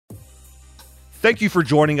Thank you for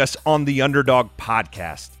joining us on the Underdog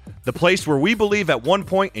Podcast, the place where we believe at one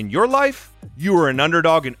point in your life, you were an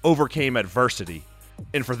underdog and overcame adversity.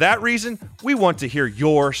 And for that reason, we want to hear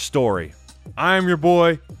your story. I am your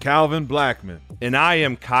boy, Calvin Blackman. And I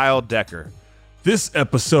am Kyle Decker. This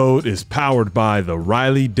episode is powered by the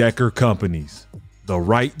Riley Decker Companies, the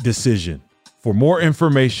right decision. For more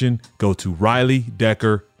information, go to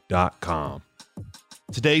rileydecker.com.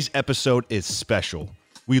 Today's episode is special.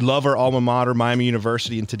 We love our alma mater, Miami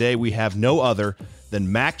University, and today we have no other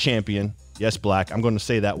than MAC champion, yes, Black, I'm going to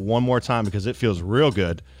say that one more time because it feels real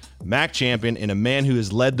good, MAC champion and a man who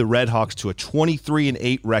has led the Redhawks to a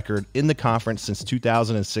 23-8 record in the conference since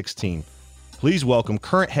 2016. Please welcome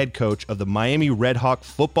current head coach of the Miami Redhawk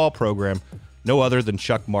football program, no other than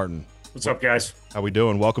Chuck Martin. What's up, guys? How we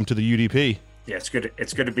doing? Welcome to the UDP. Yeah, it's good.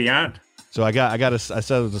 It's good to be on. So I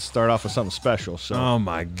said to start off with something special. So oh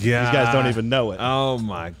my God, these guys don't even know it. Oh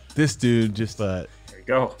my, this dude just. But there you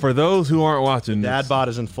go. For those who aren't watching, Dad bod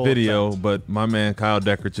is in full video, effect. But my man Kyle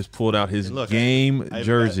Decker just pulled out his game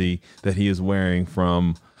jersey that he is wearing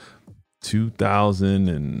from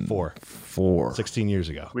 2004. 16 years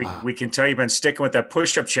ago. We can tell you've been sticking with that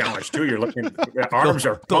push-up challenge too. You're looking, the arms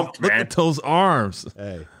are pumped, look man. at those arms.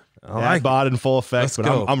 Hey. Like bod in full effect, let's but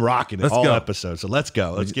go. I'm rocking it Let's all go. episode. So let's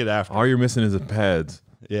go. Let's get after it. All you're missing is the pads.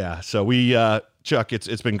 Yeah. So we, Chuck,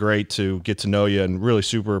 it's been great to get to know you and really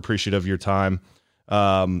super appreciative of your time.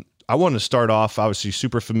 I want to start off, obviously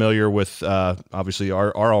super familiar with obviously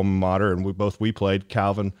our alma mater, and we played,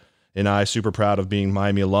 Calvin and I, super proud of being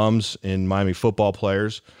Miami alums and Miami football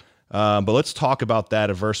players. But let's talk about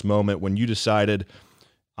that adverse moment when you decided,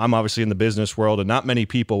 I'm obviously in the business world, and not many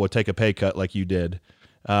people would take a pay cut like you did.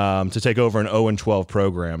 To take over an 0-12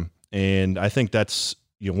 program. And I think that's,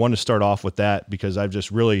 want to start off with that because I've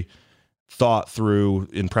just really thought through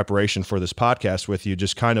in preparation for this podcast with you,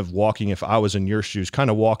 just kind of walking, if I was in your shoes,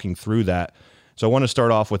 kind of walking through that. So I want to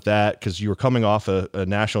start off with that because you were coming off a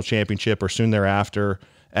national championship or soon thereafter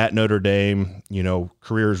at Notre Dame,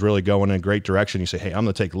 career is really going in a great direction. You say, hey, I'm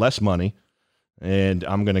going to take less money and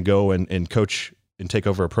I'm going to go and coach and take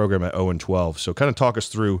over a program at 0-12. So kind of talk us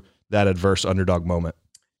through that adverse underdog moment.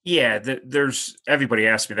 Yeah, there's everybody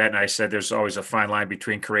asked me that, and I said there's always a fine line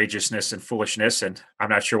between courageousness and foolishness, and I'm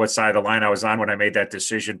not sure what side of the line I was on when I made that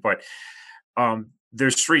decision, but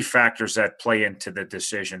there's three factors that play into the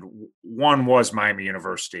decision. One was Miami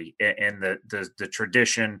University and the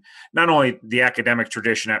tradition, not only the academic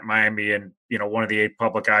tradition at Miami and one of the 8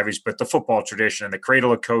 public Ivies, but the football tradition and the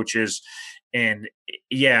cradle of coaches, and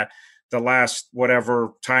yeah. The last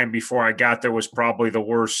whatever time before I got there was probably the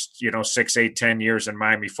worst, 6, 8, 10 years in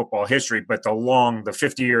Miami football history. But the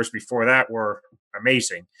 50 years before that were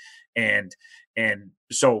amazing. And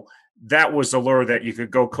so that was the lure that you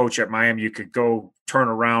could go coach at Miami. You could go turn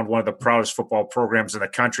around one of the proudest football programs in the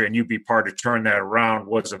country and you'd be part of turn that around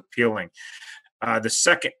was appealing. The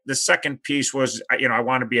second piece was, I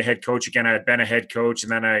want to be a head coach again. I had been a head coach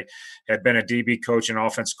and then I had been a DB coach and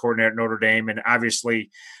offensive coordinator at Notre Dame. And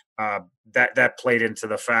obviously, that played into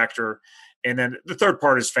the factor. And then the third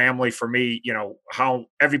part is family for me, how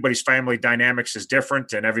everybody's family dynamics is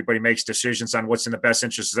different and everybody makes decisions on what's in the best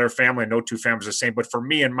interest of their family. And no two families are the same. But for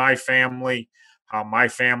me and my family, how my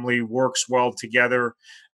family works well together,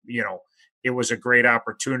 it was a great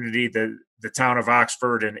opportunity. The town of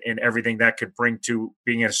Oxford and everything that could bring to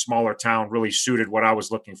being in a smaller town really suited what I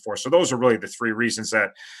was looking for. So those are really the three reasons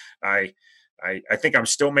that I think I'm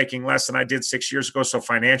still making less than I did 6 years ago. So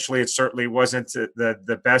financially, it certainly wasn't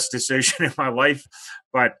the best decision in my life,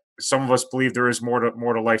 but some of us believe there is more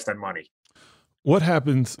to life than money. What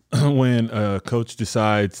happens when a coach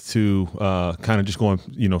decides to kind of just going,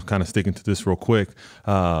 kind of sticking to this real quick,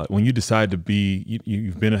 when you decide to be,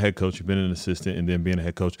 you've been a head coach, you've been an assistant, and then being a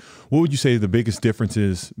head coach, what would you say the biggest difference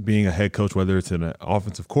is being a head coach, whether it's an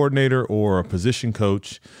offensive coordinator or a position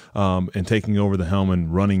coach, and taking over the helm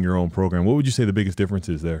and running your own program? What would you say the biggest difference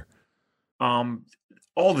is there?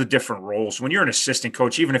 All the different roles. When you're an assistant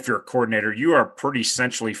coach, even if you're a coordinator, you are pretty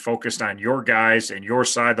centrally focused on your guys and your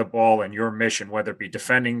side of the ball and your mission, whether it be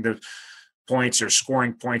defending the points or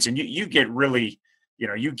scoring points. And you get really,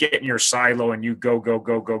 you get in your silo and you go.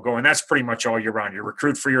 And that's pretty much all year round. You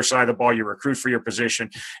recruit for your side of the ball, you recruit for your position.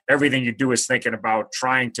 Everything you do is thinking about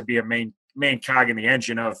trying to be a main cog in the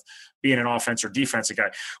engine of being an offense or defensive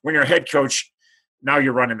guy. When you're a head coach, now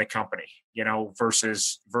you're running the company.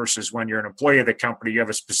 versus when you're an employee of the company, you have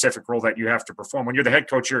a specific role that you have to perform. When you're the head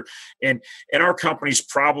coach, you're in our company's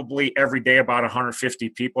probably every day about 150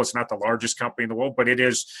 people. It's not the largest company in the world, but it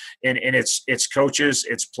is. And it's coaches,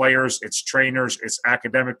 it's players, it's trainers, it's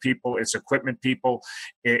academic people, it's equipment people,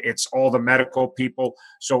 it's all the medical people.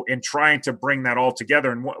 So in trying to bring that all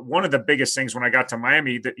together, and one of the biggest things when I got to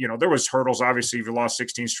Miami, that, there was hurdles. Obviously, if you lost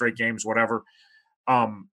 16 straight games, whatever.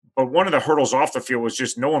 But one of the hurdles off the field was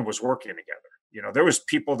just no one was working together. There was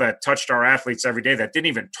people that touched our athletes every day that didn't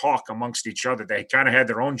even talk amongst each other. They kind of had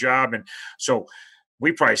their own job. And so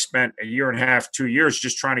we probably spent a year and a half, 2 years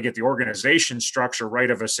just trying to get the organization structure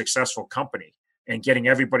right of a successful company and getting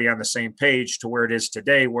everybody on the same page to where it is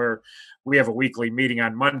today, where we have a weekly meeting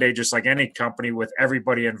on Monday, just like any company, with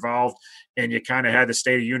everybody involved. And you kind of had the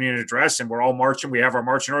State of Union address, and we're all marching. We have our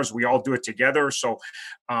marching orders. We all do it together. So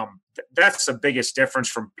that's the biggest difference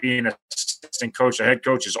from being an assistant coach. A head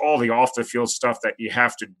coach is all the off the field stuff that you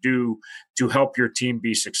have to do to help your team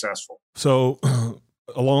be successful. So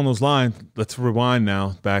along those lines, let's rewind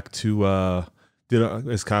now back to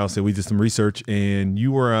as Kyle said, we did some research, and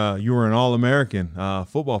you were an All-American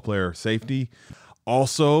football player, safety,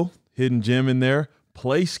 also hidden gem in there,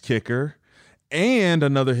 place kicker, and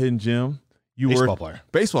another hidden gem. You were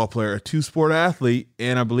baseball player, a two-sport athlete,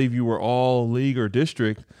 and I believe you were all league or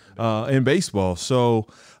district in baseball. So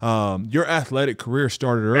your athletic career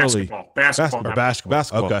started early. Basketball.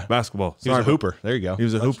 Okay. Basketball. He was a hooper. There you go. He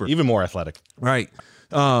was a hooper. Even more athletic. Right.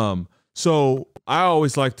 So I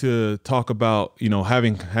always like to talk about,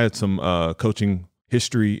 having had some coaching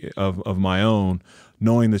history of my own,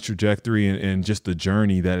 knowing the trajectory and just the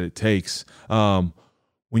journey that it takes.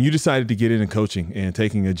 When you decided to get into coaching and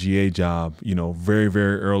taking a GA job, very,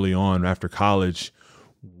 very early on after college,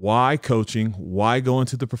 why coaching? Why go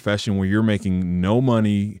into the profession where you're making no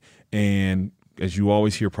money and, as you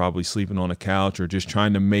always hear, probably sleeping on a couch or just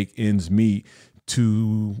trying to make ends meet,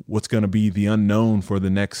 to what's going to be the unknown for the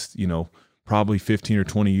next, probably 15 or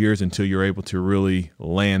 20 years until you're able to really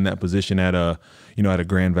land that position at a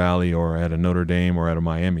Grand Valley or at a Notre Dame or at a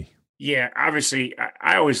Miami? Yeah, obviously,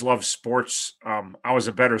 I always loved sports. I was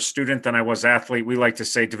a better student than I was athlete. We like to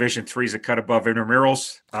say Division III is a cut above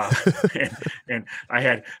intramurals, and I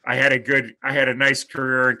had a nice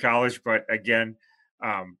career in college. But again,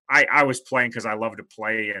 I was playing because I love to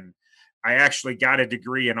play, and I actually got a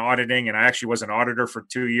degree in auditing, and I actually was an auditor for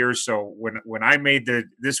 2 years. So when I made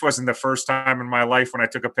this wasn't the first time in my life when I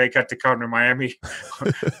took a pay cut to come to Miami.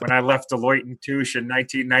 When I left Deloitte & Touche in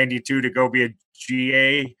 1992 to go be a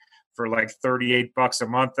GA for like $38 a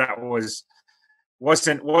month, that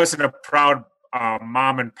wasn't a proud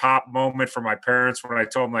mom and pop moment for my parents when I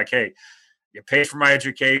told them, like, hey, you paid for my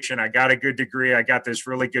education. I got a good degree. I got this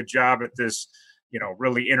really good job at this,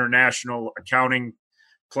 really international accounting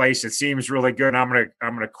place. It seems really good. I'm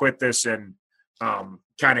gonna quit this and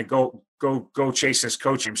kind of go chase this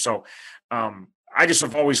coaching. So I just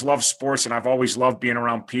have always loved sports, and I've always loved being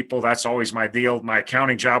around people. That's always my deal. My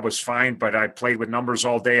accounting job was fine, but I played with numbers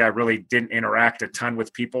all day. I really didn't interact a ton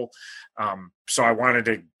with people. So I wanted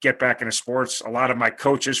to get back into sports. A lot of my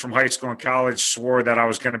coaches from high school and college swore that I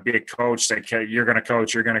was going to be a coach. They said, you're going to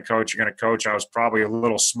coach, you're going to coach, you're going to coach. I was probably a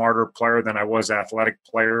little smarter player than I was athletic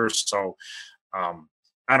player. So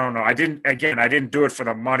I don't know. I didn't do it for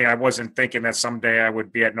the money. I wasn't thinking that someday I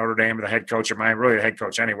would be at Notre Dame or the head coach of Miami, really the head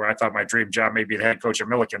coach anywhere. I thought my dream job may be the head coach of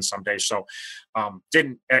Milliken someday. So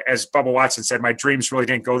as Bubba Watson said, my dreams really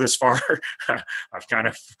didn't go this far. I've kind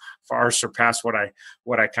of far surpassed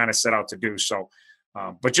what I kind of set out to do. So,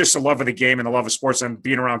 but just the love of the game and the love of sports and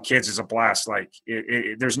being around kids is a blast. Like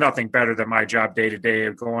there's nothing better than my job day to day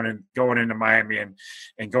of going into Miami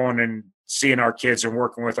and going and seeing our kids and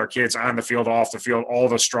working with our kids on the field, off the field, all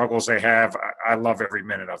the struggles they have. I love every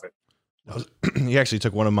minute of it. He actually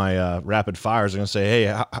took one of my rapid fires. I'm going to say,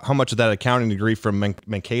 hey, how much of that accounting degree from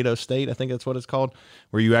Mankato State, I think that's what it's called,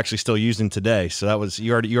 were you actually still using today? So that was,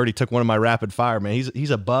 you already took one of my rapid fire, man.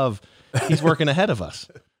 He's working ahead of us.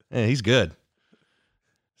 Yeah, he's good.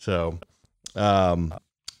 So,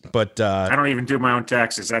 but I don't even do my own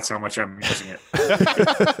taxes. That's how much I'm using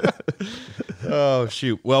it. Oh,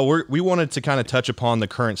 shoot. Well, we wanted to kind of touch upon the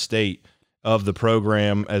current state of the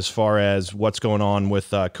program as far as what's going on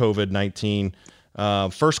with COVID-19.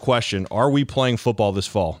 First question, are we playing football this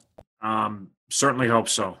fall? Certainly hope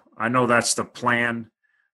so. I know that's the plan.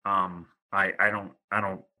 I don't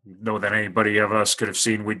know that anybody of us could have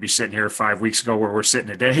seen we'd be sitting here 5 weeks ago where we're sitting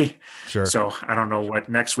today. Sure. So I don't know what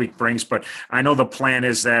next week brings, but I know the plan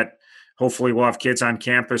is that hopefully we'll have kids on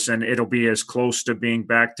campus and it'll be as close to being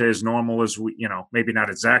back to as normal as we, maybe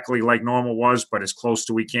not exactly like normal was, but as close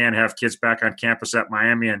to we can have kids back on campus at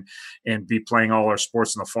Miami and be playing all our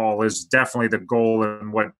sports in the fall is definitely the goal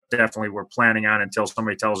and what definitely we're planning on until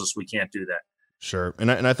somebody tells us we can't do that. Sure.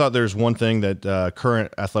 And I thought there's one thing that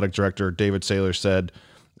current athletic director David Saylor said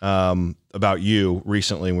about you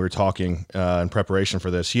recently when we were talking in preparation for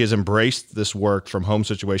this. He has embraced this work from home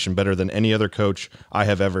situation better than any other coach I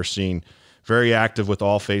have ever seen. Very active with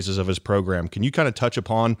all phases of his program. Can you kind of touch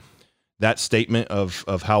upon that statement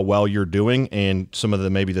of how well you're doing and some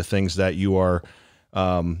of maybe the things that you are,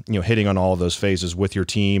 hitting on all of those phases with your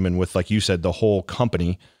team and with, like you said, the whole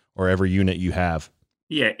company or every unit you have?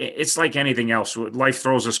 Yeah, it's like anything else. Life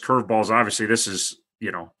throws us curveballs. Obviously, this is,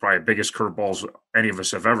 probably the biggest curveballs any of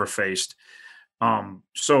us have ever faced.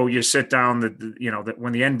 So you sit down that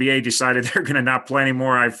when the NBA decided they're going to not play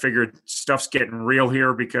anymore, I figured stuff's getting real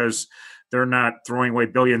here because they're not throwing away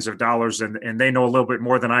billions of dollars and they know a little bit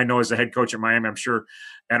more than I know as a head coach at Miami. I'm sure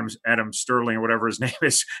Adam Sterling or whatever his name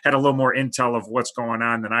is had a little more intel of what's going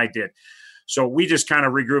on than I did. So we just kind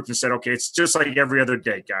of regrouped and said, okay, it's just like every other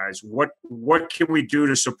day, guys. What can we do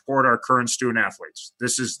to support our current student athletes?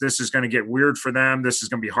 This is going to get weird for them. This is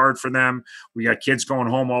going to be hard for them. We got kids going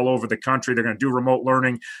home all over the country. They're going to do remote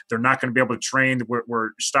learning. They're not going to be able to train. We're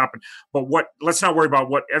stopping. But let's not worry about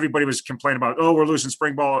what everybody was complaining about. Oh, we're losing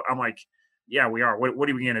spring ball. I'm like, yeah, we are. What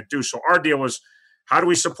are we going to do? So our deal was, how do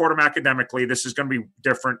we support them academically? This is going to be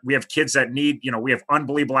different. We have kids that need, we have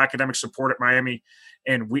unbelievable academic support at Miami,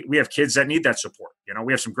 and we have kids that need that support.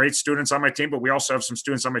 We have some great students on my team, but we also have some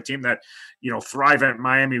students on my team that, thrive at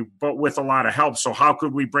Miami, but with a lot of help. So how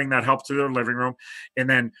could we bring that help to their living room? And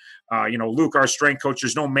then, Luke, our strength coach,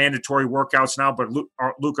 there's no mandatory workouts now, but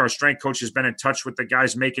Luke, our strength coach, has been in touch with the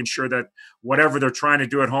guys, making sure that whatever they're trying to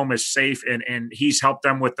do at home is safe. And he's helped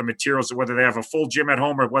them with the materials, whether they have a full gym at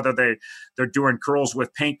home or whether they're doing curls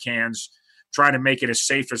with paint cans, trying to make it as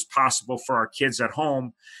safe as possible for our kids at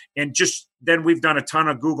home. And just then we've done a ton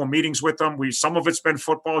of Google meetings with them. Some of it's been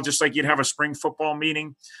football, just like you'd have a spring football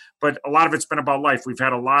meeting, but a lot of it's been about life. We've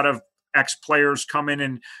had a lot of ex-players come in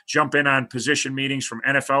and jump in on position meetings, from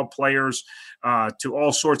NFL players to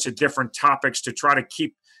all sorts of different topics to try to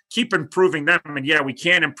keep improving them. And yeah, we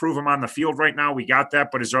can't improve them on the field right now. We got that,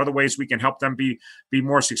 but is there other ways we can help them be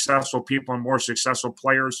more successful people and more successful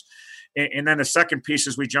players? And then the second piece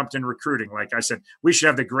is we jumped in recruiting. Like I said, we should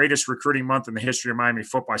have the greatest recruiting month in the history of Miami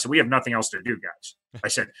football. I said, we have nothing else to do, guys. I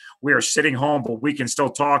said, we are sitting home, but we can still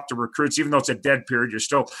talk to recruits, even though it's a dead period.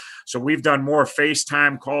 So we've done more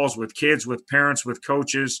FaceTime calls with kids, with parents, with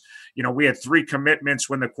coaches. We had 3 commitments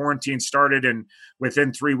when the quarantine started, and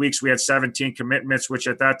within 3 weeks, we had 17 commitments, which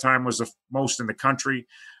at that time was the most in the country.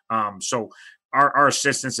 So our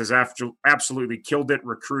assistants has absolutely killed it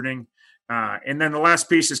recruiting. And then the last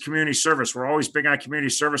piece is community service. We're always big on community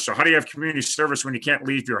service. So how do you have community service when you can't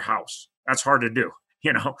leave your house? That's hard to do.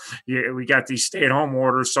 We got these stay-at-home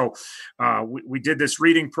orders. So we did this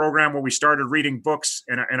reading program where we started reading books,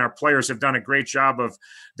 and our players have done a great job of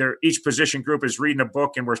each position group is reading a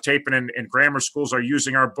book, and we're taping and grammar schools are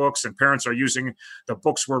using our books, and parents are using the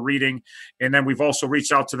books we're reading. And then we've also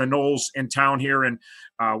reached out to the Knowles in town here, and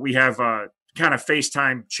we have kind of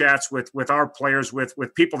FaceTime chats with our players, with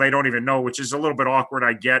people they don't even know, which is a little bit awkward,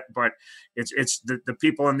 I get, but it's the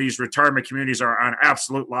people in these retirement communities are on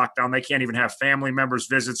absolute lockdown. They can't even have family members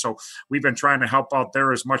visit. So we've been trying to help out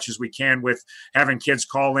there as much as we can with having kids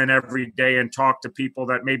call in every day and talk to people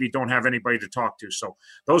that maybe don't have anybody to talk to. So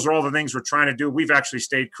those are all the things we're trying to do. We've actually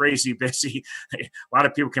stayed crazy busy. A lot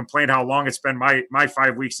of people complain how long it's been. My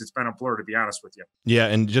 5 weeks, it's been a blur, to be honest with you. Yeah.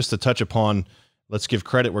 And just to touch upon, let's give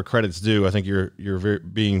credit where credit's due. I think you're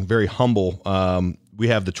being very humble. We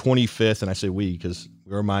have the 25th, and I say we because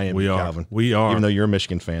we're Miami, Calvin. We are. Even though you're a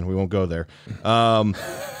Michigan fan, we won't go there. The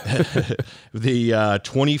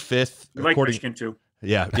 25th. We like Michigan too.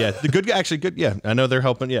 Yeah. The good guy, actually good. Yeah, I know they're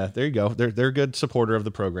helping. Yeah, there you go. They're a good supporter of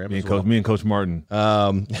the program. Me and Coach Martin. We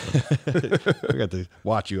got to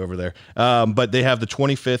watch you over there. But they have the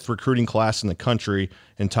 25th recruiting class in the country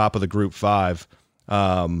and top of the Group 5.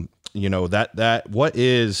 That what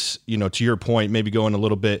is, to your point, maybe going a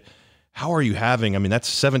little bit, how are you having, that's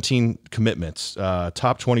 17 commitments,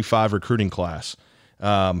 top 25 recruiting class.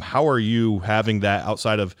 How are you having that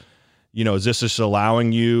outside of, is this just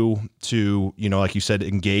allowing you to, like you said,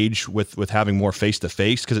 engage with having more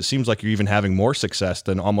face-to-face? Because it seems like you're even having more success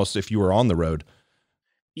than almost if you were on the road.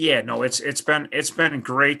 Yeah, no, it's been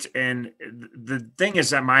great. And the thing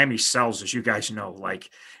is that Miami sells, as you guys know, like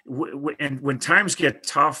and when times get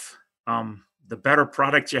tough, the better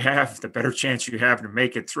product you have, the better chance you have to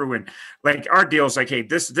make it through. And like our deal is like, hey,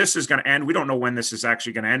 this is going to end. We don't know when this is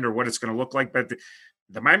actually going to end or what it's going to look like, but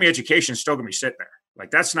the Miami education is still going to be sitting there. Like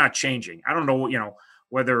that's not changing. I don't know,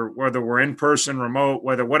 whether we're in person, remote,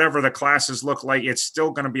 whatever the classes look like, it's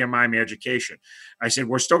still going to be a Miami education. I said,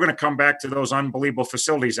 we're still going to come back to those unbelievable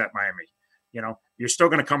facilities at Miami. You're still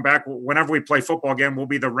going to come back whenever we play football again. We'll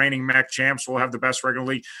be the reigning MAC champs. We'll have the best regular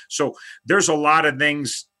league. So there's a lot of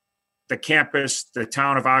things, the campus, the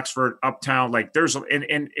town of Oxford, uptown, like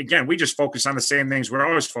and again, we just focus on the same things we're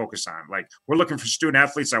always focused on. Like we're looking for student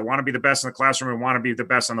athletes that want to be the best in the classroom and want to be the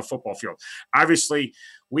best on the football field. Obviously,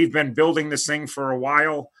 we've been building this thing for a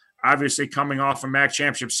while. Obviously, coming off a MAC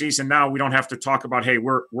championship season, now we don't have to talk about, hey,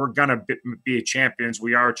 we're going to be champions.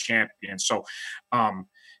 We are champions. So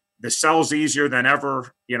the sell's easier than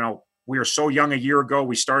ever. We were so young a year ago.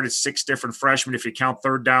 We started 6 different freshmen. If you count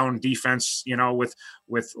third down defense,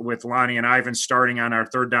 with Lonnie and Ivan starting on our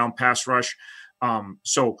third down pass rush.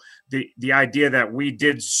 So the idea that we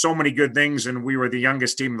did so many good things and we were the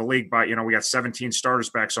youngest team in the league, but we got 17 starters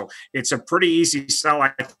back. So it's a pretty easy sell.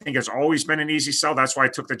 I think it's always been an easy sell. That's why I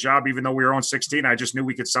took the job, even though we were on 16. I just knew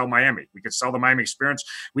we could sell Miami. We could sell the Miami experience.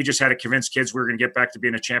 We just had to convince kids we were going to get back to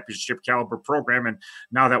being a championship caliber program. And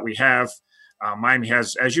now that we have, Miami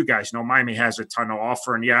has, as you guys know, Miami has a ton to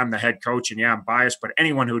offer. And yeah, I'm the head coach and yeah, I'm biased, but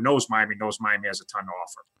anyone who knows Miami has a ton to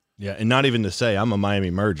offer. Yeah, and not even to say I'm a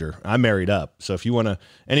Miami merger. I'm married up. So if you want to,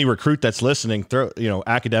 any recruit that's listening,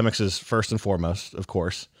 academics is first and foremost, of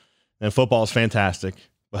course. And football is fantastic,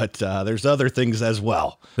 but there's other things as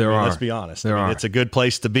well. Let's be honest. It's a good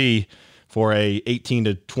place to be for a 18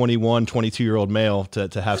 to 21, 22-year-old male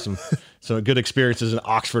to have some good experiences in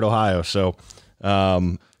Oxford, Ohio. So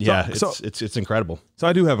it's incredible. So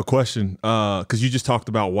I do have a question because you just talked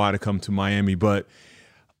about why to come to Miami, but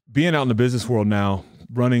being out in the business world now,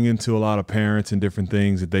 running into a lot of parents and different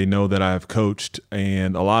things that they know that I've coached.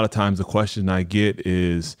 And a lot of times the question I get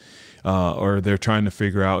is, or they're trying to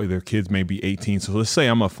figure out their kids may be 18. So let's say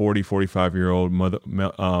I'm a 40, 45-year-old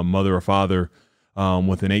mother or father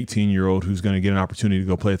with an 18-year-old who's going to get an opportunity to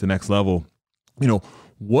go play at the next level.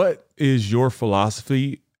 What is your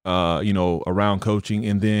philosophy, around coaching?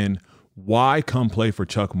 And then why come play for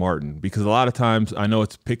Chuck Martin? Because a lot of times I know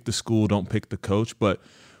it's pick the school, don't pick the coach, but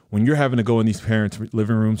when you're having to go in these parents'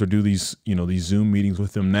 living rooms or do these, these Zoom meetings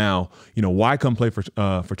with them now, why come play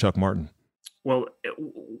for Chuck Martin? Well,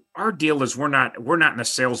 our deal is we're not in the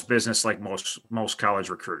sales business like most college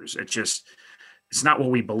recruiters. It's not what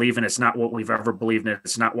we believe in. It's not what we've ever believed in.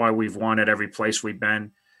 It's not why we've won at every place we've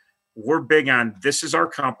been. We're big on, this is our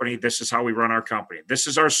company. This is how we run our company. This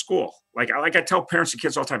is our school. Like I tell parents and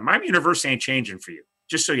kids all the time, Miami University ain't changing for you,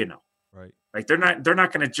 just so you know. Right. Like they're not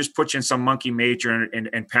going to just put you in some monkey major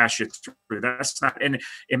and pass you through. That's not, and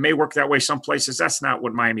it may work that way some places. That's not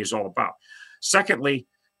what Miami is all about. Secondly,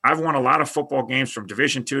 I've won a lot of football games from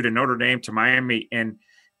Division II to Notre Dame to Miami. And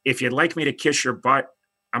if you'd like me to kiss your butt,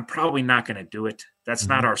 I'm probably not going to do it. That's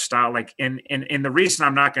not our style. Like, and the reason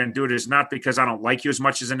I'm not going to do it is not because I don't like you as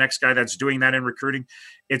much as the next guy that's doing that in recruiting.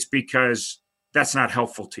 It's because that's not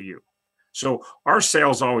helpful to you. So our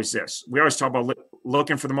sale is always this. We always talk about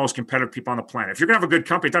looking for the most competitive people on the planet. If you're going to have a good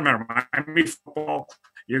company, it doesn't matter. Miami football,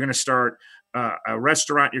 you're going to start a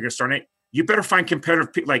restaurant, you're going to start you better find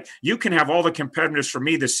competitive people. Like you can have all the competitiveness for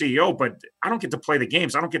me, the CEO, but I don't get to play the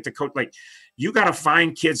games. I don't get to coach. Like you got to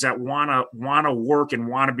find kids that want to work and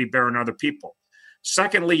want to be better than other people.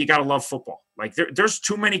 Secondly, you got to love football. Like there's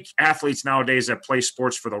too many athletes nowadays that play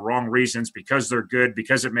sports for the wrong reasons, because they're good,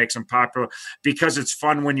 because it makes them popular, because it's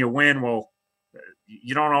fun when you win. Well,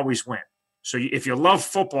 you don't always win. So if you love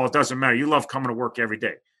football, it doesn't matter. You love coming to work every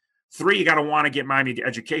day. 3, you got to want to get Miami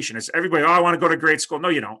education. It's everybody, I want to go to grade school. No,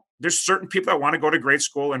 you don't. There's certain people that want to go to grade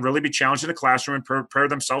school and really be challenged in the classroom and prepare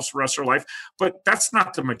themselves for the rest of their life. But that's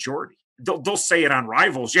not the majority. They'll say it on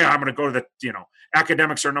Rivals. Yeah, I'm going to go to the,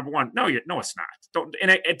 academics are number one. No, it's not.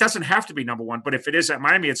 And it doesn't have to be number one. But if it is at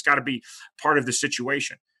Miami, it's got to be part of the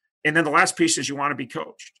situation. And then the last piece is you want to be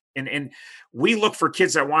coached. And we look for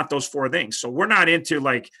kids that want those 4 things. So we're not into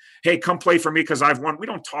like, hey, come play for me because I've won. We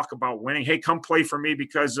don't talk about winning. Hey, come play for me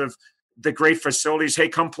because of the great facilities. Hey,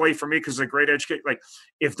 come play for me because of the great education. Like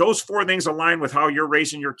if those 4 things align with how you're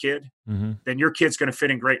raising your kid, then your kid's going to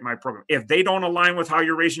fit in great in my program. If they don't align with how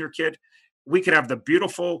you're raising your kid, we could have the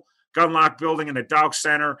beautiful Gunlock building and the Dowk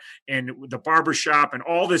Center and the barbershop and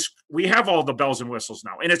all this. We have all the bells and whistles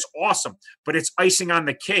now, and it's awesome, but it's icing on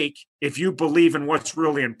the cake if you believe in what's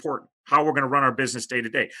really important. how we're going to run our business day to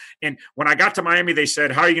day. And when I got to Miami, they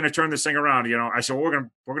said, how are you going to turn this thing around? I said, well, we're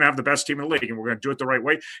going to have the best team in the league, and we're going to do it the right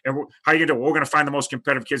way. And how are you going to do it? We're going to find the most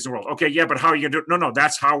competitive kids in the world. Okay, yeah, but how are you going to do it? No,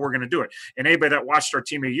 that's how we're going to do it. And anybody that watched our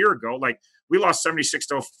team a year ago, like, we lost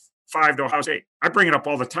 76-5 to Ohio State. I bring it up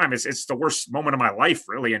all the time. It's the worst moment of my life,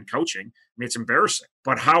 really, in coaching. I mean, it's embarrassing.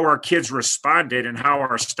 But how our kids responded and how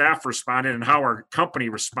our staff responded and how our company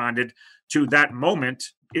responded to that moment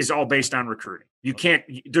is all based on recruiting.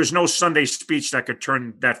 There's no Sunday speech that could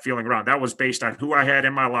turn that feeling around. That was based on who I had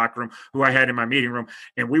in my locker room, who I had in my meeting room,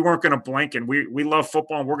 and we weren't going to blink, and we love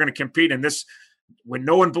football, and we're going to compete. And this, when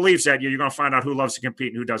no one believes that, you're going to find out who loves to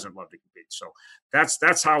compete and who doesn't love to compete. So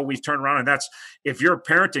that's how we turn around. And that's, if you're a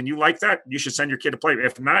parent and you like that, you should send your kid to play.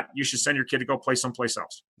 If not, you should send your kid to go play someplace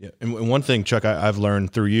else. Yeah. And one thing, Chuck, I've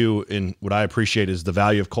learned through you, and what I appreciate is the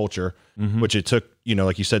value of culture, which it took,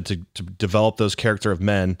 like you said, to develop those character of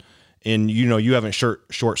men. And, you haven't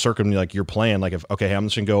short circuited like your plan. Like, I'm just going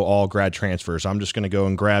to go all grad transfers. I'm just going to go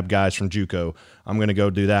and grab guys from JUCO. I'm going to go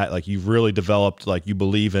do that. Like, you've really developed, like, you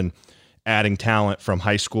believe in adding talent from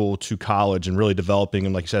high school to college and really developing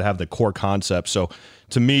and, like you said, have the core concept. So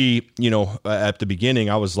to me, at the beginning,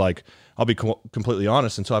 I was like, I'll be completely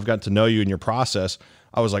honest, until I've got to know you and your process,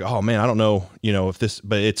 I was like, oh man, I don't know, if this,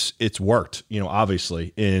 but it's worked,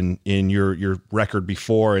 obviously in your record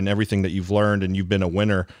before and everything that you've learned, and you've been a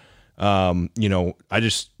winner. I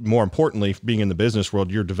just, more importantly, being in the business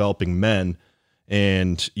world, you're developing men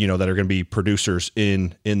and, that are going to be producers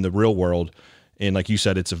in the real world. And like you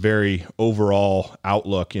said, it's a very overall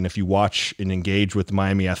outlook. And if you watch and engage with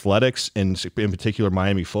Miami athletics, and in particular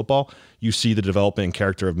Miami football, you see the developing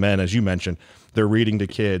character of men. As you mentioned, they're reading to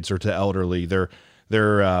kids or to elderly.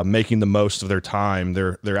 They're making the most of their time.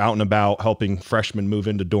 They're out and about helping freshmen move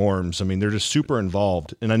into dorms. I mean, they're just super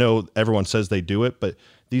involved. And I know everyone says they do it, but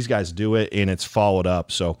these guys do it, and it's followed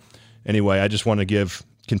up. So anyway, I just want to give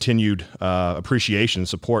continued appreciation and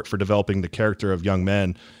support for developing the character of young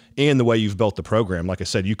men and the way you've built the program. Like I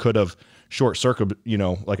said, you could have short circuit,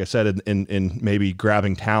 like I said, in maybe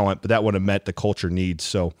grabbing talent, but that would have met the culture needs.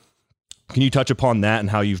 So can you touch upon that and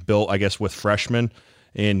how you've built, I guess, with freshmen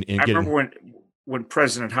and I remember when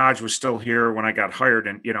President Hodge was still here when I got hired,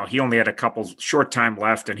 and, he only had a couple short time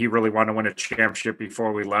left, and he really wanted to win a championship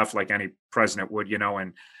before we left, like any president would,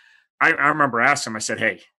 and I remember asking him, I said,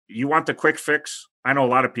 hey, you want the quick fix? I know a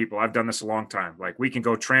lot of people. I've done this a long time. Like, we can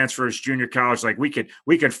go transfers, junior college. Like, we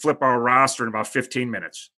could flip our roster in about 15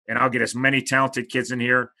 minutes, and I'll get as many talented kids in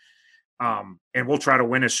here, and we'll try to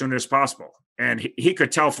win as soon as possible. And he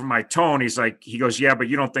could tell from my tone. He goes, yeah, but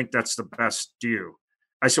you don't think that's the best, do you?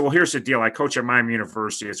 I said, well, here's the deal. I coach at Miami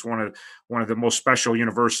University. It's one of the most special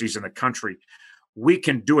universities in the country. We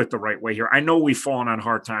can do it the right way here. I know we've fallen on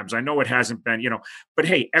hard times. I know it hasn't been, but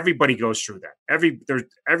hey, everybody goes through that.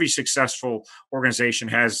 Every successful organization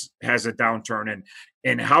has a downturn,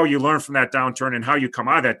 and how you learn from that downturn and how you come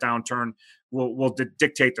out of that downturn will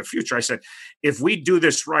dictate the future. I said, if we do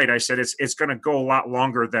this right, I said, it's going to go a lot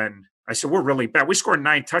longer than, I said, we're really bad. We scored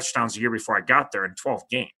 9 touchdowns a year before I got there in 12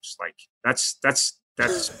 games. Like, that's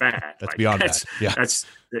bad. That's beyond that. Yeah. That's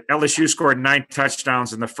LSU scored 9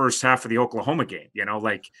 touchdowns in the first half of the Oklahoma game.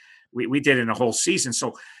 Like we did in a whole season.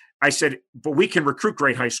 So I said, but we can recruit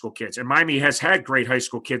great high school kids. And Miami has had great high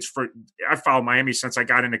school kids I followed Miami since I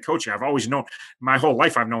got into coaching. I've always known, my whole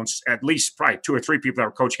life, I've known at least probably 2 or 3 people that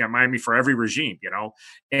were coaching at Miami for every regime,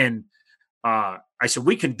 and I said,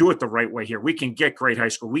 we can do it the right way here. We can get great high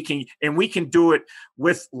school. We can do it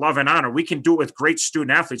with love and honor. We can do it with great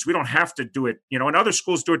student athletes. We don't have to do it, and other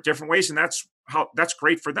schools do it different ways. And that's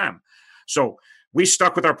great for them. So we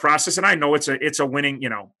stuck with our process, and I know it's a winning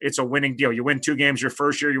deal. You win 2 games your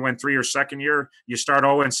first year, you win 3 your second year, you start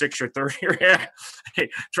 0-6 your third year. Yeah. Hey,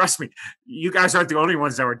 trust me, you guys aren't the only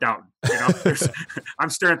ones that were doubting. I'm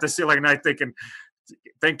staring at the ceiling and I'm thinking,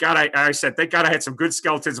 thank God I said, thank God I had some good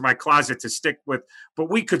skeletons in my closet to stick with, but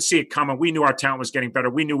we could see it coming. We knew our talent was getting better.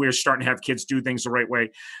 We knew we were starting to have kids do things the right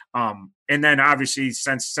way. And then obviously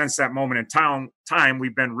since that moment in time,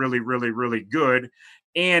 we've been really, really, really good.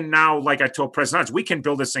 And now, like I told President Hodge, we can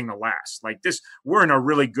build this thing to last. Like this, we're in a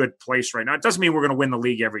really good place right now. It doesn't mean we're going to win the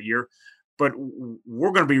league every year, but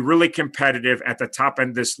we're going to be really competitive at the top end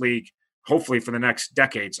of this league, hopefully for the next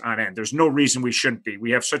decades on end. There's no reason we shouldn't be.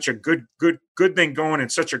 We have such a good thing going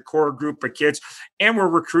and such a core group of kids, and we're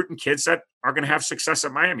recruiting kids that are going to have success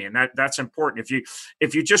at Miami. And that's important.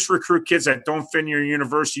 If you just recruit kids that don't fit in your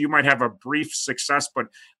university, you might have a brief success,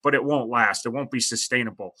 but it won't last. It won't be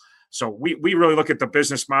sustainable. So we really look at the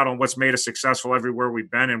business model and what's made us successful everywhere we've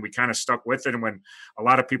been, and we kind of stuck with it. And when a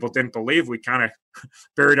lot of people didn't believe, we kind of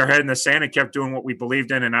buried our head in the sand and kept doing what we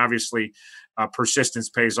believed in. And obviously, persistence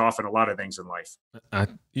pays off in a lot of things in life.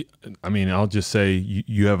 I mean, I'll just say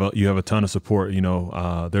you have a ton of support.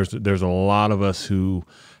 There's a lot of us who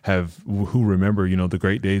remember the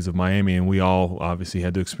great days of Miami, and we all obviously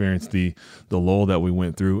had to experience the lull that we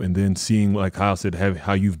went through, and then seeing, like Kyle said,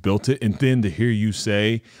 how you've built it, and then to hear you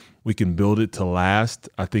say we can build it to last,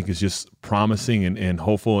 I think is just promising and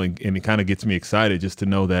hopeful, and it kind of gets me excited just to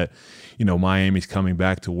know that Miami's coming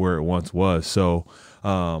back to where it once was. So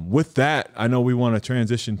with that, I know we want to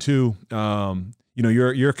transition to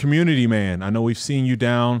you're a community man. I know we've seen you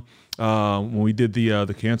down when we did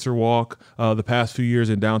the cancer walk the past few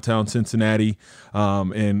years in downtown Cincinnati,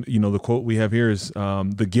 and the quote we have here is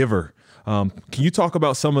the giver. Can you talk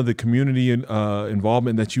about some of the community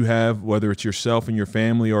involvement that you have, whether it's yourself and your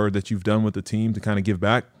family or that you've done with the team to kind of give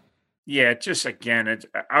back? Yeah, just again,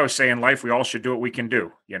 I would say in life, we all should do what we can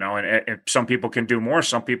do, and some people can do more,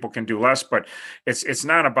 some people can do less, but it's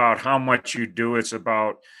not about how much you do. It's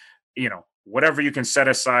about, whatever you can set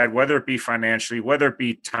aside, whether it be financially, whether it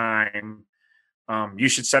be time, you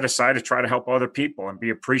should set aside to try to help other people and be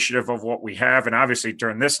appreciative of what we have. And obviously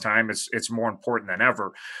during this time, it's more important than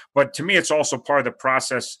ever. But to me, it's also part of the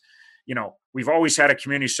process. We've always had a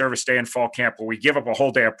community service day in fall camp where we give up a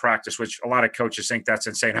whole day of practice, which a lot of coaches think that's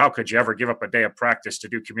insane. How could you ever give up a day of practice to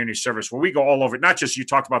do community service? Well, we go all over, not just, you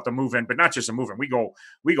talked about the move-in, but not just the move-in. We go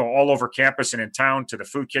all over campus and in town to the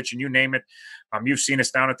food kitchen, you name it. You've seen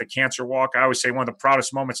us down at the cancer walk. I always say one of the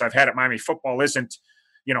proudest moments I've had at Miami football isn't,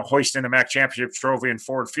 hoisting the MAC championship trophy in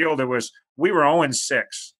Ford Field. We were 0-6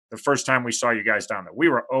 the first time we saw you guys down there. We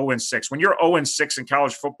were 0-6. When you're 0-6 in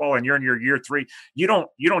college football and you're in your year 3, you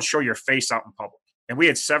don't show your face out in public. And we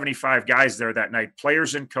had 75 guys there that night,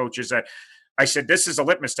 players and coaches that I said, this is a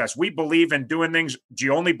litmus test. We believe in doing things. Do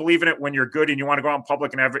you only believe in it when you're good and you want to go out in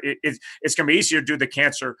public and have it? It's going to be easier to do the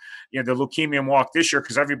cancer, the leukemia walk this year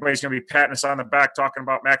because everybody's going to be patting us on the back talking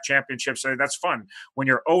about MAC championships. So that's fun. When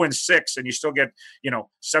you're 0-6 and you still get,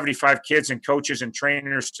 75 kids and coaches and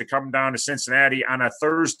trainers to come down to Cincinnati on a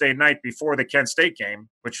Thursday night before the Kent State game,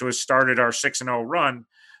 which was started our 6-0 run.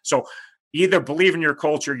 So either believe in your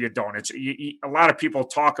culture, you don't. A lot of people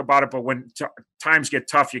talk about it, but when times get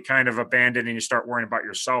tough, you kind of abandon and you start worrying about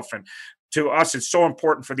yourself. And to us, it's so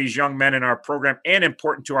important for these young men in our program and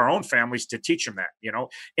important to our own families to teach them that,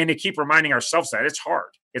 and to keep reminding ourselves that it's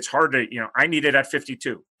hard. It's hard to, I need it at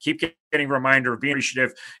 52. Keep getting a reminder of being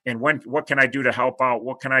appreciative and what can I do to help out?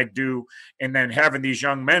 What can I do? And then having these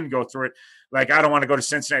young men go through it. Like, I don't want to go to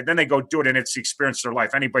Cincinnati. Then they go do it and it's the experience of their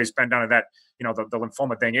life. Anybody's been down to that, the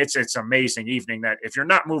lymphoma thing. It's an amazing evening that if you're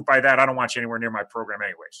not moved by that, I don't want you anywhere near my program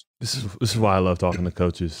anyways. This is why I love talking to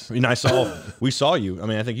coaches. I mean, we saw you. I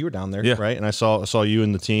mean, I think you were down there, yeah. Right? And I saw you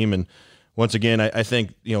and the team. And once again, I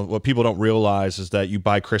think, what people don't realize is that you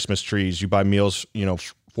buy Christmas trees, you buy meals,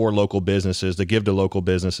 for local businesses, to give to local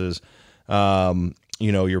businesses.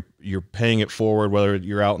 You're paying it forward, whether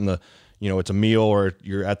you're out in the, it's a meal or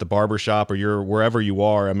you're at the barber shop or you're wherever you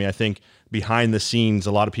are. I mean, I think behind the scenes,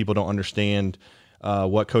 a lot of people don't understand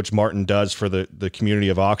what Coach Martin does for the community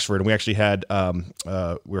of Oxford. And we actually had,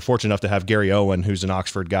 we're fortunate enough to have Gary Owen, who's an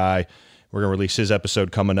Oxford guy. We're going to release his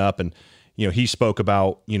episode coming up. And, he spoke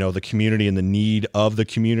about, the community and the need of the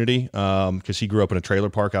community because he grew up in a trailer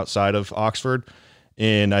park outside of Oxford.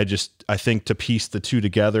 And I think to piece the two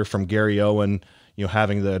together from Gary Owen,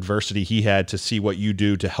 having the adversity he had to see what you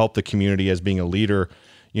do to help the community as being a leader,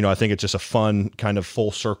 I think it's just a fun kind of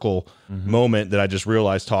full circle moment that I just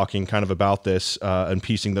realized talking kind of about this and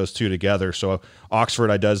piecing those two together. So Oxford,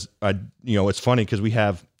 it's funny because we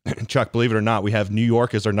have, Chuck, believe it or not, we have New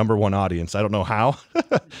York as our number one audience. I don't know how.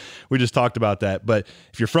 We just talked about that. But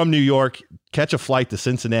if you're from New York, catch a flight to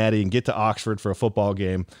Cincinnati and get to Oxford for a football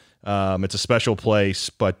game. It's a special place,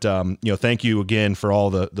 but thank you again for all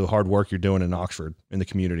the hard work you're doing in Oxford in the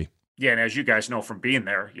community. Yeah, and as you guys know from being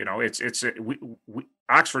there,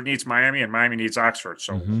 Oxford needs Miami and Miami needs Oxford.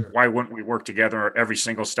 So why wouldn't we work together every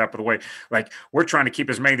single step of the way? Like, we're trying to keep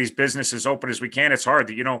as many of these businesses open as we can. It's hard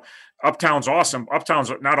that, Uptown's awesome.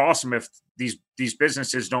 Uptown's not awesome if these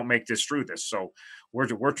businesses don't make this through this. So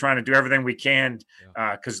we're trying to do everything we can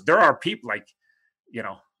because there are people like,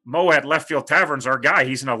 Mo at Left Field Tavern's our guy.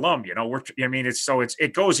 He's an alum,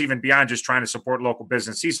 it goes even beyond just trying to support local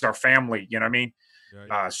business. He's our family, you know what I mean?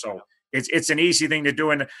 So It's an easy thing to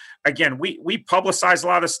do. And again, we publicize a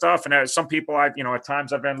lot of stuff. And some people at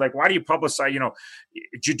times I've been like, why do you publicize?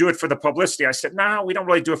 Did you do it for the publicity? I said, no, we don't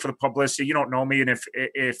really do it for the publicity. You don't know me. And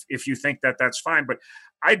if you think that, that's fine. But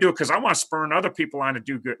I do it because I want to spur other people on to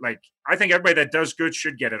do good. Like, I think everybody that does good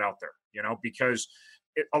should get it out there, because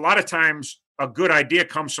a lot of times a good idea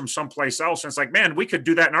comes from someplace else. And it's like, man, we could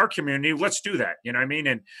do that in our community. Let's do that. You know what I mean?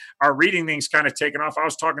 And our reading thing's kind of taken off. I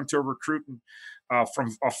was talking to a recruit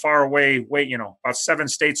from a far away way, about 7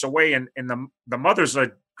 states away. And the mother's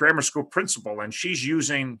a grammar school principal, and she's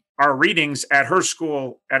using our readings at her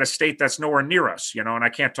school at a state that's nowhere near us, and I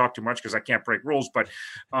can't talk too much because I can't break rules. But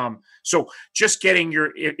so just getting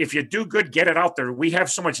if you do good, get it out there. We have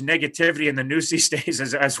so much negativity in the news these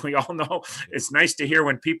days, as we all know. It's nice to hear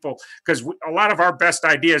when people, because a lot of our best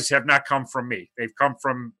ideas have not come from me. They've come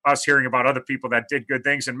from us hearing about other people that did good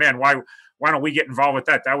things. And man, why don't we get involved with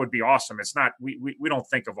that? That would be awesome. It's not, we don't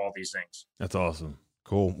think of all these things. That's awesome.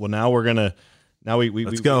 Cool. Well, now we're going to,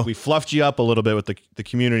 we fluffed you up a little bit with the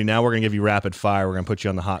community. Now we're going to give you rapid fire. We're going to put you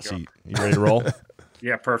on the hot seat. You ready to roll?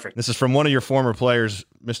 Yeah, perfect. This is from one of your former players,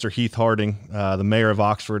 Mr. Heath Harding, the mayor of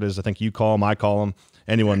Oxford, as I think you call him, I call him,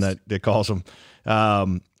 anyone that calls him.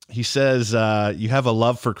 He says, you have a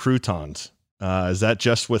love for croutons. Is that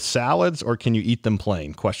just with salads, or can you eat them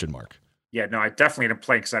plain? ? Yeah, no, I definitely eat a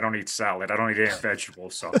plate because I don't eat salad. I don't eat any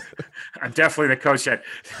vegetables. So I'm definitely the coach that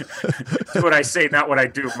do what I say, not what I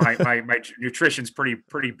do. My nutrition's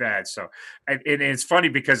pretty bad. So and it's funny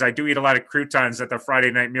because I do eat a lot of croutons at the Friday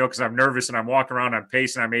night meal because I'm nervous and I'm walking around, I'm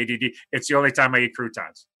pacing, I'm ADD. It's the only time I eat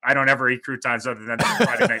croutons. I don't ever eat croutons other than the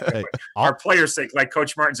Friday night meal. Our players think like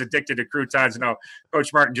Coach Martin's addicted to croutons. No,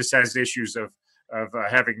 Coach Martin just has issues of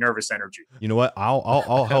having nervous energy. You know what?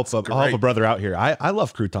 I'll help a brother out here. I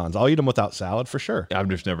love croutons. I'll eat them without salad for sure. I've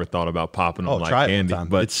just never thought about popping them like candy,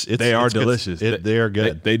 but they are delicious. They are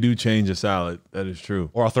good. They do change a salad. That is true.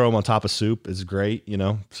 Or I'll throw them on top of soup. It's great,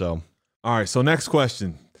 so. All right. So next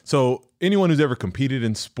question. So anyone who's ever competed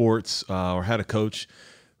in sports or had a coach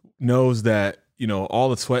knows that, all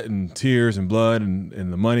the sweat and tears and blood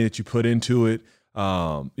and the money that you put into it,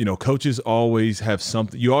 coaches always have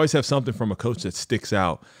something. You always have something from a coach that sticks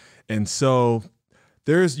out. And so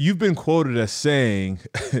you've been quoted as saying,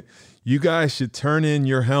 you guys should turn in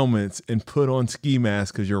your helmets and put on ski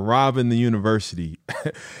masks because you're robbing the university.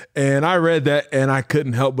 And I read that and I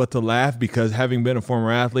couldn't help but to laugh because having been a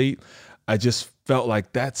former athlete, I just felt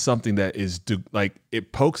like that's something that is like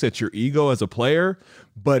it pokes at your ego as a player,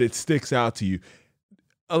 but it sticks out to you.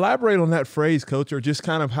 Elaborate on that phrase, Coach, or just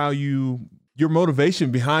kind of how your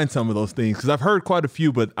motivation behind some of those things, because I've heard quite a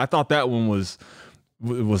few, but I thought that one was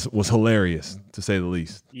hilarious to say the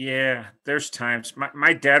least. Yeah, there's times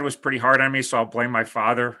my dad was pretty hard on me, so I'll blame my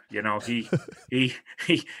father.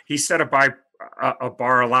 He set a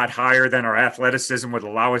bar a lot higher than our athleticism would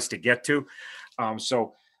allow us to get to.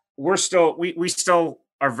 So we still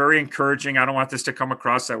are very encouraging. I don't want this to come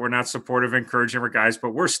across that we're not supportive, encouraging our guys,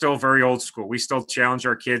 but we're still very old school. We still challenge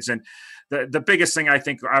our kids. And the biggest thing I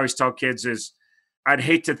think I always tell kids is I'd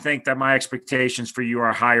hate to think that my expectations for you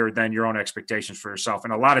are higher than your own expectations for yourself.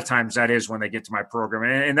 And a lot of times that is when they get to my program.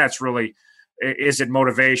 And that's really, is it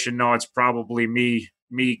motivation? No, it's probably me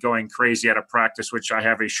going crazy at a practice, which I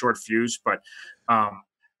have a short fuse, but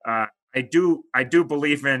I do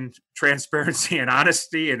believe in transparency and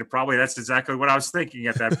honesty, and probably that's exactly what I was thinking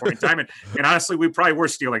at that point in time. And honestly, we probably were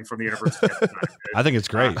stealing from the university at the time. I think it's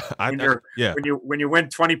great. When you win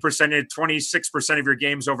 20%, 26% of your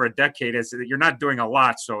games over a decade, you're not doing a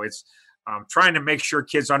lot. So it's trying to make sure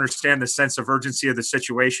kids understand the sense of urgency of the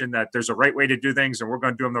situation, that there's a right way to do things, and we're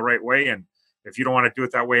going to do them the right way. And if you don't want to do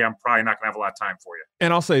it that way, I'm probably not going to have a lot of time for you.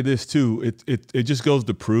 And I'll say this too: it just goes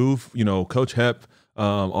to prove, Coach Hep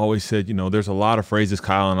always said, there's a lot of phrases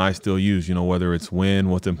Kyle and I still use, whether it's win,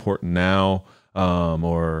 what's important now,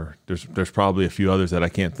 or there's probably a few others that I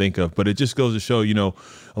can't think of, but it just goes to show,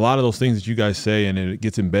 a lot of those things that you guys say, and it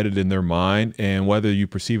gets embedded in their mind, and whether you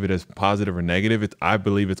perceive it as positive or negative, I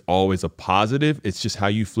believe it's always a positive. It's just how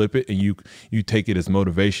you flip it, and you take it as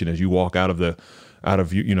motivation as you walk out of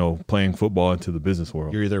playing football into the business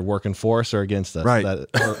world. You're either working for us or against us. Right.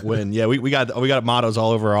 Or win. Yeah, we got mottos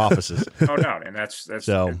all over our offices. No doubt. And that's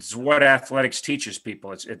it's what athletics teaches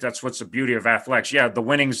people. That's what's the beauty of athletics. Yeah, the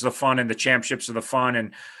winning's the fun and the championships are the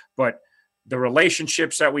fun, but the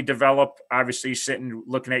relationships that we develop, obviously sitting,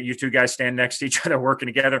 looking at you two guys stand next to each other, working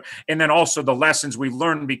together. And then also the lessons we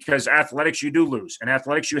learn, because athletics, you do lose. And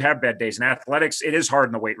athletics, you have bad days. And athletics, it is hard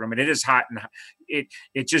in the weight room and it is hot. And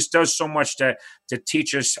it just does so much to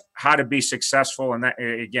teach us how to be successful. And that,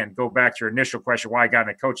 again, go back to your initial question, why I got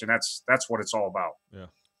into coaching. That's what it's all about. Yeah.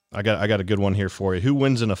 I got a good one here for you. Who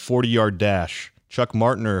wins in a 40-yard dash? Chuck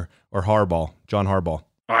Martin or Harbaugh? John Harbaugh.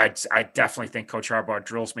 I definitely think Coach Harbaugh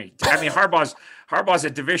drills me. I mean, Harbaugh's a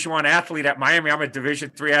Division I athlete at Miami. I'm a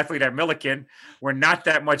Division III athlete at Millikin. We're not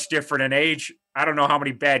that much different in age. I don't know how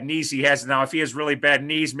many bad knees he has now. If he has really bad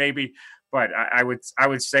knees, maybe. But I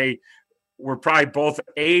would say we're probably both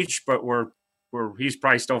age, but he's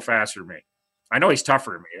probably still faster than me. I know he's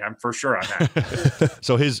tougher than me. I'm for sure on that.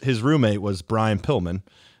 So his roommate was Brian Pillman.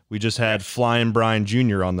 We just had Flying Brian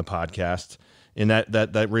Jr. on the podcast, and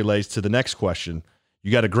that relates to the next question.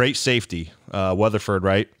 You got a great safety, Weatherford,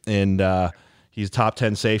 right? And he's top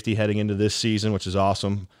 10 safety heading into this season, which is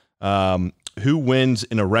awesome. Who wins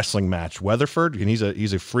in a wrestling match, Weatherford, and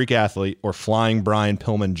he's a freak athlete, or Flying Brian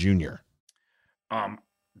Pillman Jr.?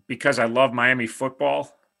 Because I love Miami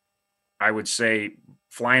football, I would say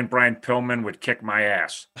Flying Brian Pillman would kick my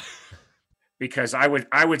ass. Because I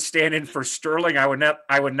would stand in for Sterling. I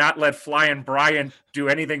would not let Flying Brian do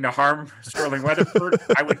anything to harm Sterling Weatherford.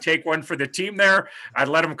 I would take one for the team there. I'd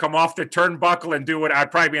let him come off the turnbuckle and do what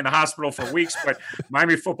I'd probably be in the hospital for weeks. But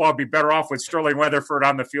Miami football would be better off with Sterling Weatherford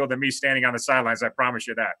on the field than me standing on the sidelines. I promise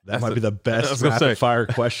you that. That might be the best rapid fire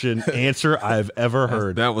question answer I've ever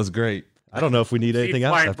heard. That was great. I don't know if we need anything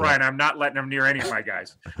else. Flying Brian, I'm not letting him near any of my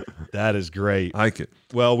guys. That is great. I like it.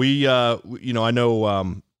 Well, I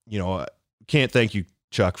know, can't thank you,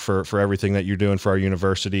 Chuck, for everything that you're doing for our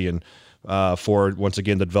university and for, once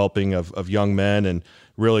again, the developing of young men and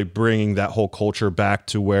really bringing that whole culture back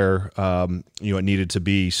to where, it needed to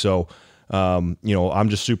be. So, I'm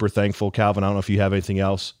just super thankful. Calvin, I don't know if you have anything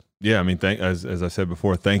else. Yeah, I mean, as I said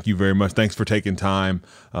before, thank you very much. Thanks for taking time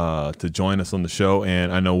to join us on the show.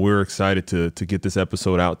 And I know we're excited to get this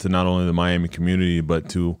episode out to not only the Miami community, but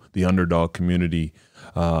to the Underdog community.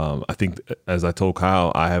 I think, as I told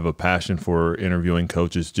Kyle, I have a passion for interviewing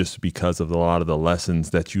coaches just because of a lot of the lessons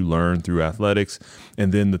that you learn through athletics,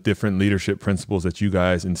 and then the different leadership principles that you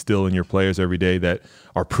guys instill in your players every day that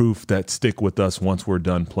are proof that stick with us once we're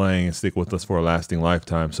done playing and stick with us for a lasting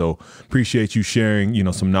lifetime. So appreciate you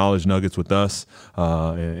sharing, some knowledge nuggets with us,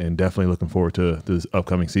 and definitely looking forward to this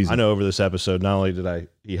upcoming season. I know over this episode, not only did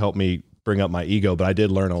he help me bring up my ego, but I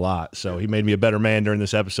did learn a lot. So he made me a better man during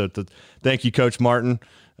this episode. Thank you, Coach Martin.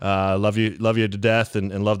 Love you to death,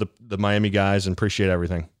 and love the Miami guys, and appreciate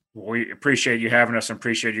everything. We appreciate you having us and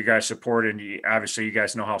appreciate you guys' support. And obviously you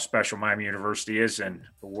guys know how special Miami University is, and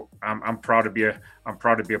I'm proud to be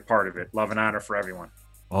a part of it. Love and honor for everyone.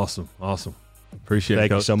 Awesome. Appreciate it.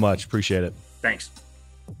 Thank you so much. Appreciate it. Thanks.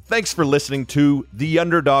 Thanks for listening to the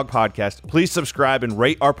Underdog Podcast. Please subscribe and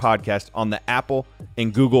rate our podcast on the Apple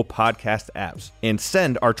and Google Podcast apps, and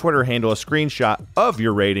send our Twitter handle a screenshot of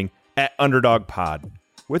your rating at UnderdogPod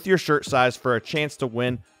with your shirt size for a chance to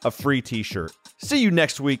win a free t-shirt. See you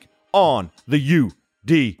next week on the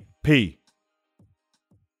UDP.